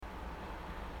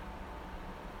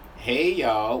Hey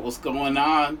y'all, what's going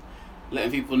on? Letting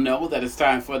people know that it's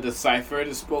time for Decipher,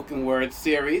 the spoken word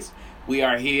series. We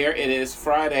are here. It is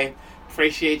Friday.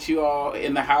 Appreciate you all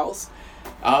in the house.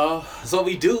 So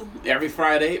we do every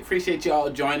Friday. Appreciate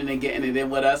y'all joining and getting it in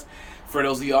with us. For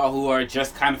those of y'all who are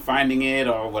just kind of finding it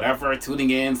or whatever, tuning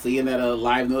in, seeing that a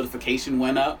live notification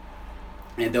went up,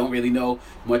 and don't really know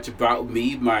much about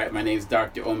me, my name is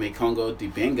Dr. Ome Kongo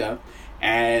Dibenga,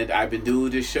 and I've been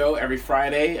doing this show every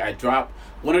Friday. I drop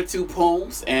one or two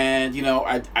poems, and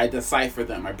I decipher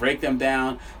them. I break them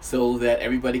down so that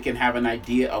everybody can have an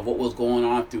idea of what was going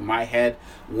on through my head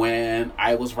when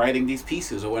I was writing these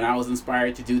pieces or when I was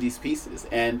inspired to do these pieces.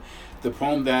 And the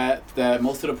poem that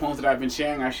most of the poems that I've been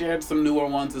sharing, I shared some newer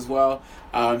ones as well.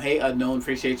 Hey Unknown,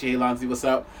 appreciate you. Hey Lonzy, what's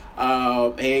up?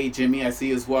 Hey Jimmy, I see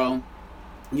you as well.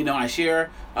 I share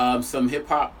some hip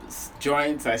hop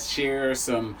joints. I share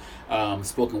some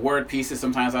spoken word pieces.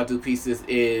 Sometimes I do pieces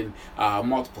in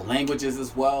multiple languages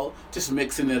as well, just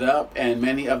mixing it up. And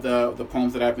many of the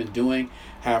poems that I've been doing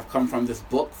have come from this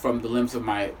book, From the Limbs of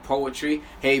My Poetry.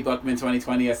 Hey, Buckman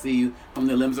 2020, I see you. From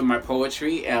the Limbs of My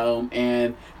Poetry.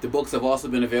 And the books have also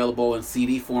been available in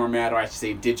CD format, or I should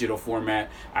say digital format,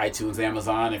 iTunes,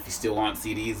 Amazon. If you still want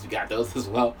CDs, we got those as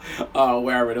well,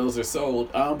 wherever those are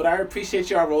sold. But I appreciate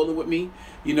y'all rolling with me,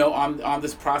 on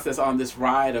this process, on this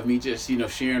ride of me just,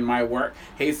 sharing my work.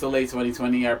 Hey, Soleil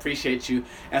 2020, I appreciate you.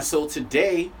 And so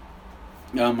today,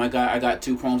 I got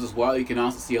two poems as well. You can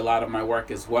also see a lot of my work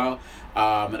as well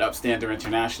at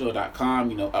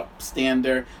upstanderinternational.com.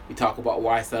 Upstander. We talk about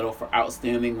why settle for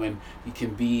outstanding when you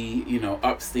can be,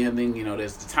 upstanding.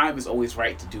 There's the time is always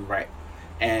right to do right.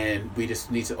 And we just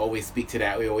need to always speak to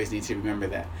that. We always need to remember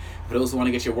that. For those who want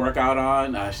to get your workout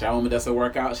on, Shauma does a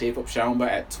workout, Shape Up Shauma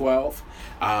at 12.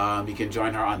 You can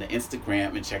join her on the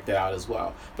Instagram and check that out as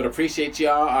well. But appreciate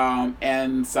y'all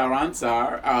and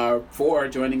Saransar for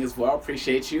joining as well.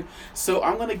 Appreciate you. So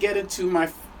I'm going to get into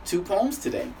my two poems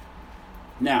today.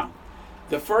 Now,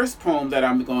 the first poem that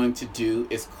I'm going to do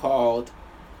is called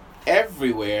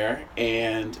Everywhere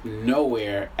and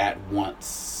Nowhere at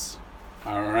Once.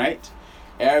 All right?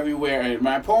 Everywhere.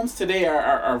 My poems today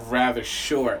are rather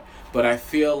short, but I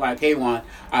feel like, hey Juan,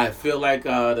 I feel like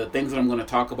the things that I'm going to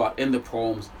talk about in the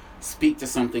poems speak to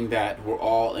something that we're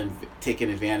all taking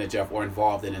advantage of or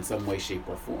involved in some way, shape,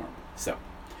 or form. So,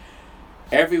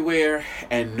 everywhere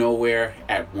and nowhere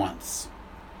at once.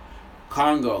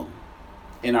 Congo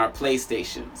in our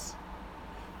PlayStations.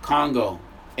 Congo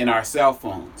in our cell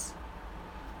phones.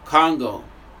 Congo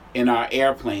in our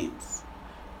airplanes.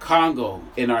 Congo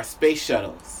in our space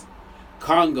shuttles.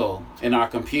 Congo in our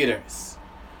computers.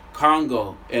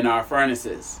 Congo in our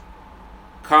furnaces.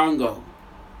 Congo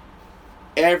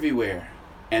everywhere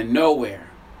and nowhere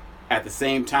at the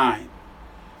same time,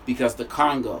 because the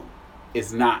Congo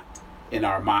is not in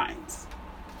our minds.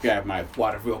 Grab my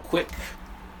water real quick.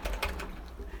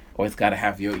 Always got to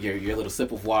have your little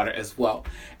sip of water as well.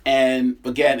 And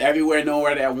again, everywhere,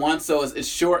 nowhere at once. So it's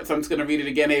short, so I'm just going to read it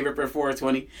again. Hey, Ripper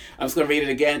 420. I'm just going to read it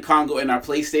again. Congo in our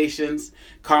PlayStations.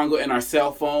 Congo in our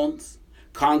cell phones.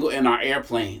 Congo in our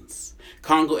airplanes.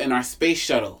 Congo in our space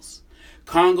shuttles.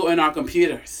 Congo in our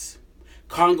computers.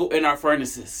 Congo in our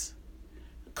furnaces.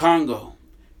 Congo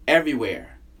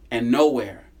everywhere and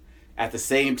nowhere at the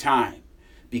same time,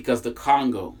 because the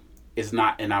Congo is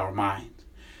not in our mind.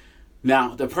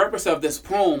 Now, the purpose of this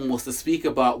poem was to speak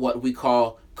about what we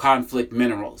call conflict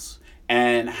minerals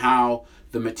and how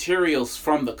the materials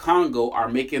from the Congo are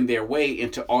making their way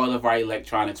into all of our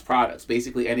electronics products.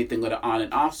 Basically, anything with an on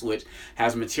and off switch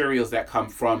has materials that come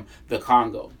from the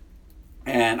Congo.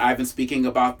 And I've been speaking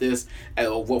about this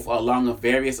along with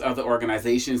various other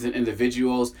organizations and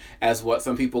individuals as what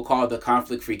some people call the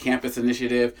Conflict-Free Campus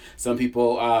Initiative. Some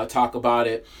people talk about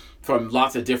it from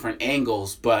lots of different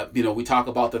angles, but we talk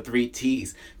about the 3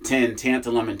 T's: tin,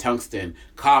 tantalum, and tungsten,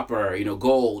 copper,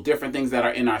 gold, different things that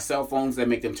are in our cell phones that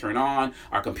make them turn on,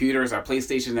 our computers, our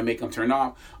PlayStation that make them turn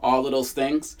off, all of those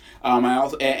things. I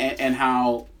also and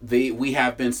how we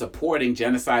have been supporting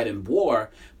genocide and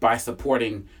war by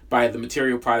the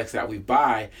material products that we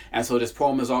buy. And so this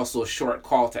poem is also a short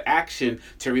call to action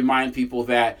to remind people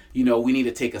that, we need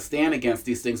to take a stand against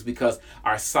these things, because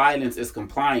our silence is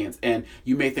compliance. And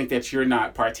you may think that you're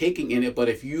not partaking in it, but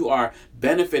if you are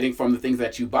benefiting from the things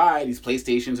that you buy, these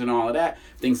PlayStations and all of that,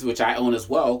 things which I own as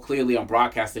well, clearly I'm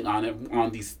broadcasting on it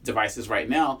on these devices right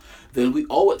now, then we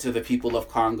owe it to the people of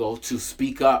Congo to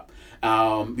speak up.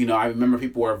 I remember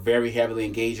people were very heavily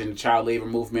engaged in the child labor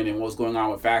movement and what was going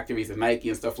on with factories and Nike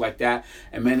and stuff like that.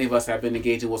 And many of us have been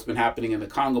engaged in what's been happening in the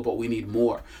Congo, but we need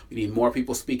more. We need more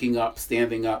people speaking up,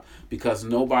 standing up, because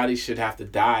nobody should have to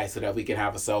die so that we can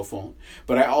have a cell phone.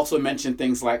 But I also mentioned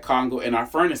things like protect Congo in our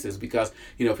furnaces, because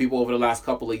people over the last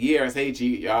couple of years,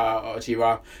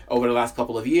 over the last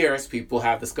couple of years, people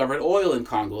have discovered oil in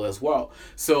Congo as well.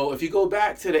 So if you go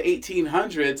back to the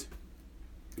 1800s,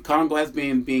 Congo has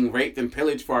been being raped and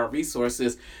pillaged for our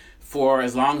resources for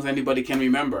as long as anybody can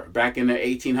remember. Back in the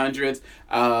 1800s,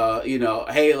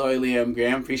 hey, Liam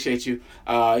Graham, appreciate you.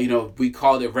 We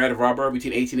called it red rubber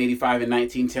between 1885 and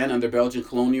 1910 under Belgian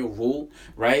colonial rule,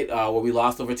 right? Where we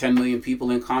lost over 10 million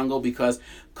people in Congo because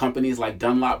companies like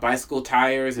Dunlop bicycle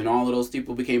tires and all of those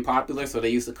people became popular. So they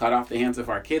used to cut off the hands of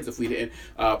our kids if we didn't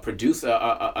produce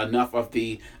enough of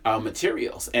the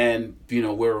materials. And,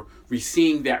 we're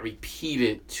seeing that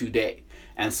repeated today.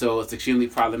 And so it's extremely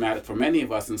problematic for many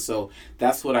of us. And so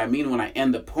that's what I mean when I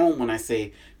end the poem, when I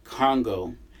say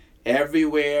Congo,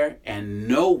 everywhere and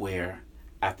nowhere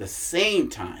at the same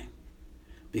time,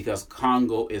 because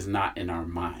Congo is not in our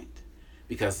mind.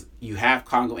 Because you have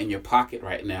Congo in your pocket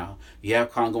right now. You have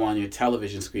Congo on your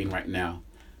television screen right now,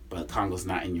 but Congo's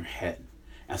not in your head.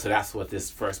 And so that's what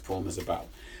this first poem is about.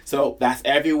 So that's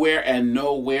everywhere and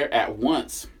nowhere at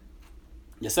once.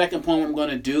 The second poem I'm going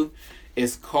to do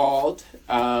is called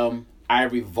I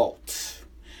Revolt.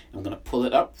 I'm going to pull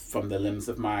it up from the limbs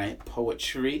of my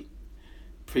poetry.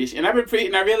 And I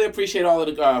really appreciate all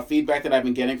of the feedback that I've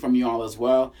been getting from you all as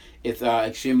well. It's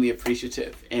extremely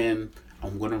appreciative. And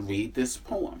I'm going to read this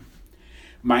poem.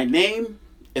 My name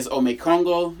is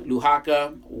Omekongo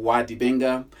Luhaka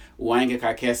Wadibinga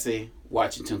Wangekakese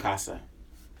Wachintunkasa.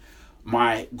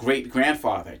 My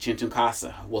great-grandfather,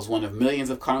 Chintunkasa, was one of millions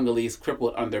of Congolese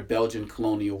crippled under Belgian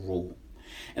colonial rule.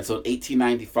 And so in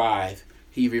 1895,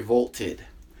 he revolted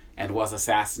and was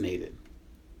assassinated.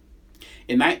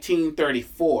 In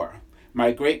 1934,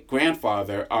 my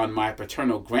great-grandfather on my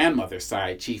paternal grandmother's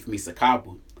side, Chief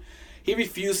Misakabu, he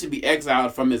refused to be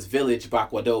exiled from his village,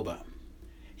 Bakwadoba.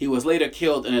 He was later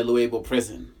killed in a Luebo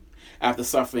prison after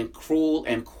suffering cruel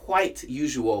and quite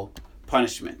usual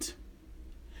punishment.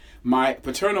 My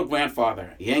paternal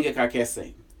grandfather, Yenge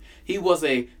Kakese, he was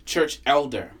a church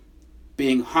elder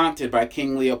being haunted by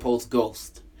King Leopold's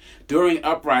ghost. During an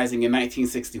uprising in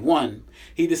 1961,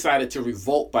 he decided to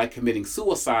revolt by committing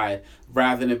suicide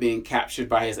rather than being captured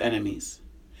by his enemies.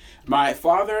 My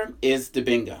father is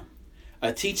Dibinga,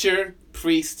 a teacher,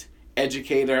 priest,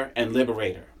 educator, and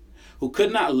liberator, who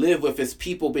could not live with his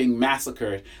people being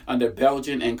massacred under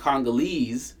Belgian and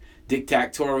Congolese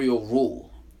dictatorial rule.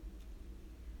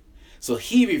 So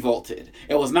he revolted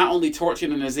and was not only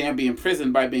tortured in a Zambian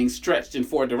prison by being stretched in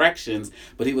 4 directions,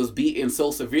 but he was beaten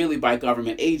so severely by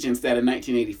government agents that in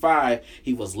 1985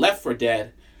 he was left for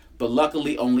dead, but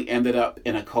luckily only ended up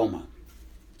in a coma.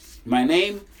 My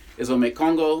name is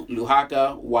Omekongo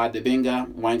Luhaka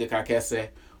Wadibinga Wangekakese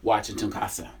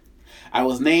Wachintunkasa. I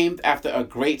was named after a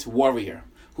great warrior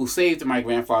who saved my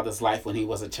grandfather's life when he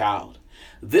was a child.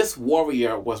 This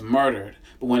warrior was murdered,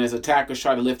 but when his attackers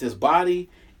tried to lift his body,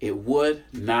 it would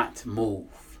not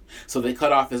move. So they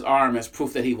cut off his arm as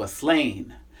proof that he was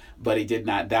slain, but he did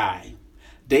not die.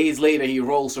 Days later, he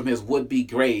rose from his would-be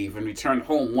grave and returned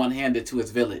home one-handed to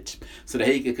his village so that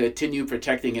he could continue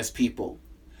protecting his people.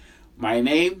 My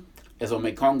name is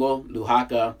Omekongo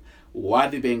Luhaka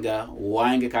Wadibinga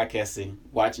Wangekakese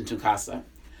Wachintunkasa.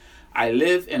 I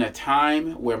live in a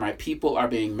time where my people are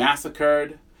being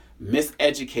massacred,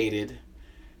 miseducated,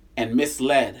 and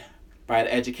misled by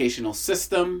the educational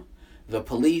system, the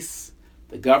police,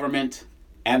 the government,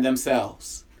 and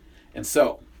themselves. And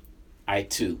so, I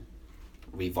too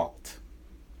revolt.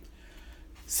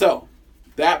 So,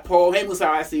 that poem, hey Musa,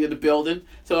 I see you in the building.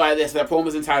 So that poem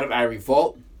is entitled I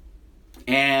Revolt.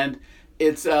 And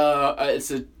it's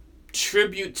a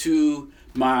tribute to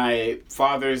my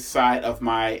father's side of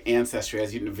my ancestry.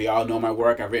 As we all know my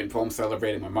work, I've written poems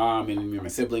celebrating my mom and my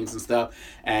siblings and stuff.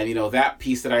 And, that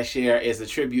piece that I share is a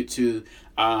tribute to,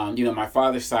 my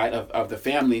father's side of the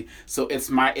family. So it's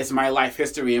my life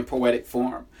history in poetic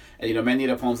form. And, many of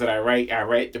the poems that I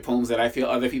write the poems that I feel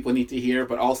other people need to hear,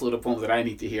 but also the poems that I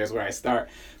need to hear is where I start.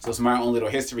 So it's my own little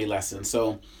history lesson.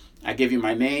 So I give you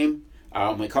my name,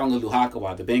 Omekongo Luhaka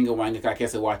Wadibinga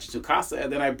Wangekakese Wachintunkasa,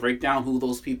 and then I break down who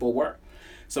those people were.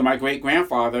 So my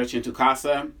great-grandfather,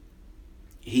 Chintunkasa,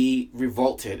 he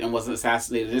revolted and was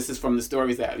assassinated. This is from the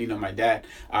stories that, my dad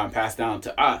passed down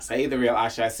to us. Hey, the real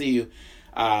Asha, I see you.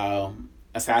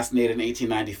 Assassinated in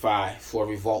 1895 for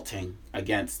revolting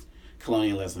against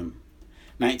colonialism.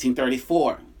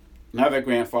 1934, another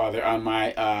grandfather on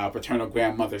my paternal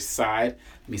grandmother's side,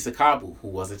 Misakabu, who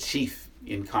was a chief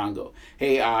in Congo.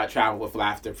 Hey, Travel with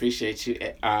Laughter, appreciate you.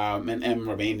 And M.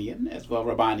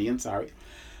 Rabanian, sorry.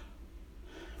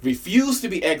 Refused to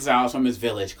be exiled from his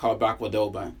village called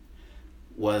Bakwadoba.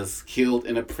 was killed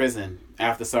in a prison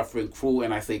after suffering cruel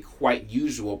and I say quite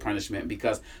usual punishment,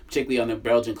 because particularly under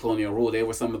Belgian colonial rule, they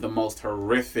were some of the most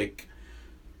horrific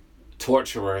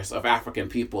torturers of African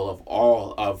people of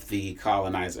all of the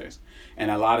colonizers.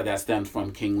 And a lot of that stemmed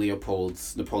from King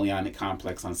Leopold's Napoleonic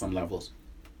complex on some levels.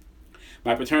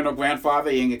 My paternal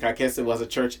grandfather, Yenge Kakese, was a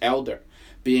church elder,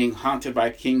 being haunted by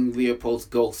King Leopold's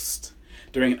ghost.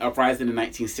 During an uprising in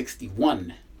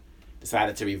 1961,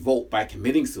 decided to revolt by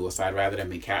committing suicide rather than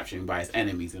be captured by his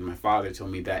enemies. And my father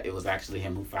told me that it was actually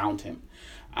him who found him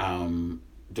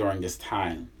during this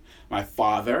time. My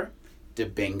father,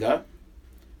 Debenga,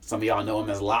 some of y'all know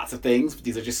him as lots of things, but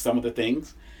these are just some of the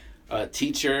things.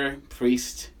 Teacher,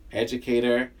 priest,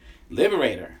 educator,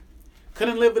 liberator.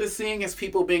 Couldn't live with seeing his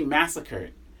people being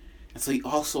massacred. And so he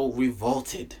also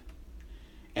revolted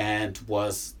and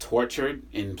was tortured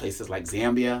in places like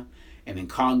Zambia and in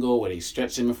Congo, where they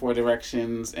stretched him in 4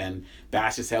 directions and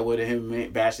bashed his head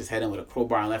in with a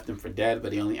crowbar and left him for dead,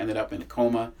 but he only ended up in a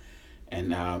coma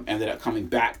and ended up coming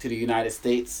back to the United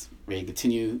States, where he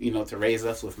continued, to raise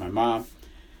us with my mom.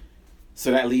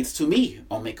 So that leads to me,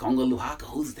 Omekongo Luhaka.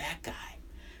 Who's that guy?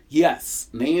 Yes,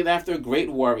 named after a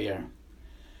great warrior.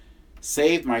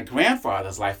 Saved my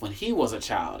grandfather's life when he was a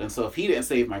child. And so if he didn't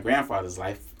save my grandfather's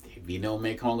life, there'd be no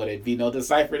Omekongo, there'd be no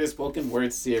Deciphered Spoken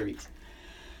Word series.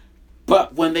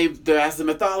 But when as the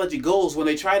mythology goes, when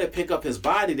they tried to pick up his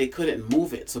body, they couldn't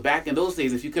move it. So back in those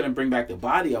days, if you couldn't bring back the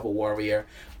body of a warrior,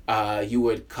 you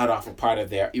would cut off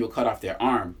their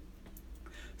arm.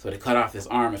 So they cut off his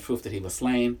arm as proof that he was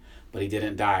slain, but he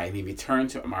didn't die. And he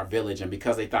returned to our village, and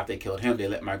because they thought they killed him, they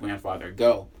let my grandfather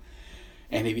go.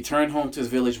 And he returned home to his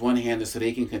village one-handed so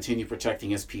they can continue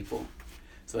protecting his people.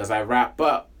 So as I wrap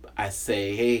up, I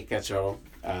say, hey, Kachoro,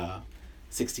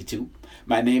 62.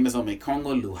 My name is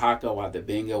Omekongo Luhaka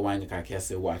Wadebenga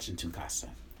Wangakakese Wachintunkasa.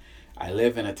 I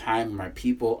live in a time when my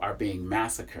people are being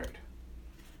massacred,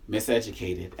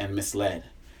 miseducated, and misled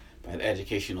by the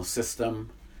educational system,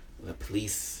 the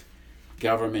police,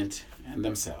 government, and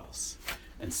themselves.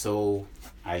 And so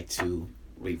I too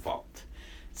revolt.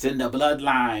 It's in the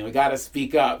bloodline. We got to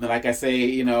speak up. And like I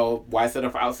say, why set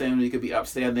up for outstanding when you could be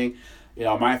upstanding?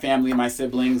 My family and my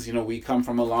siblings, we come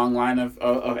from a long line of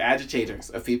agitators,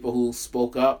 of people who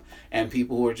spoke up and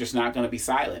people who are just not going to be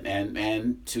silent.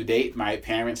 And to date, my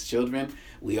parents' children,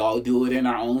 we all do it in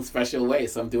our own special way.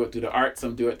 Some do it through the art,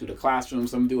 some do it through the classroom,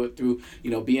 some do it through,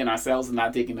 being ourselves and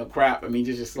not taking no crap. I mean,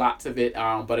 just lots of it.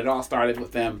 But it all started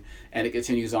with them and it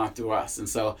continues on through us. And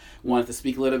so I wanted to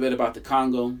speak a little bit about the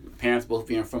Congo, parents both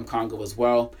being from Congo as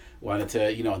well. Wanted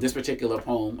to, this particular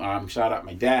poem, shout out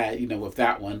my dad, with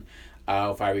that one.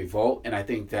 If I revolt, and I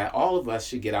think that all of us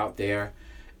should get out there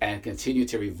and continue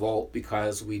to revolt,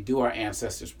 because we do our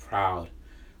ancestors proud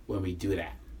when we do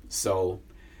that. So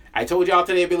I told y'all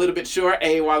today it'd be a little bit short.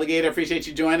 Hey, Walligator, appreciate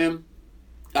you joining.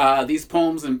 These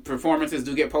poems and performances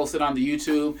do get posted on the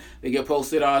YouTube. They get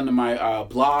posted on my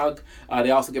blog.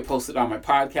 They also get posted on my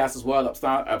podcast as well,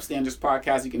 Upstanders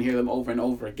Podcast. You can hear them over and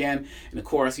over again. And of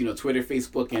course, Twitter,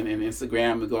 Facebook, and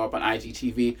Instagram. We go up on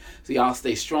IGTV. So y'all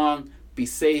stay strong, be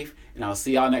safe, and I'll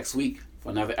see y'all next week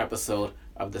for another episode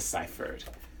of Deciphered.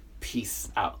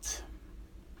 Peace out.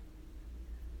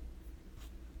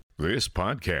 This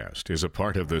podcast is a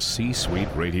part of the C-Suite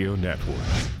Radio Network.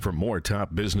 For more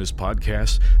top business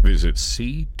podcasts, visit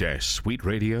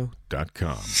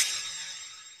c-suiteradio.com.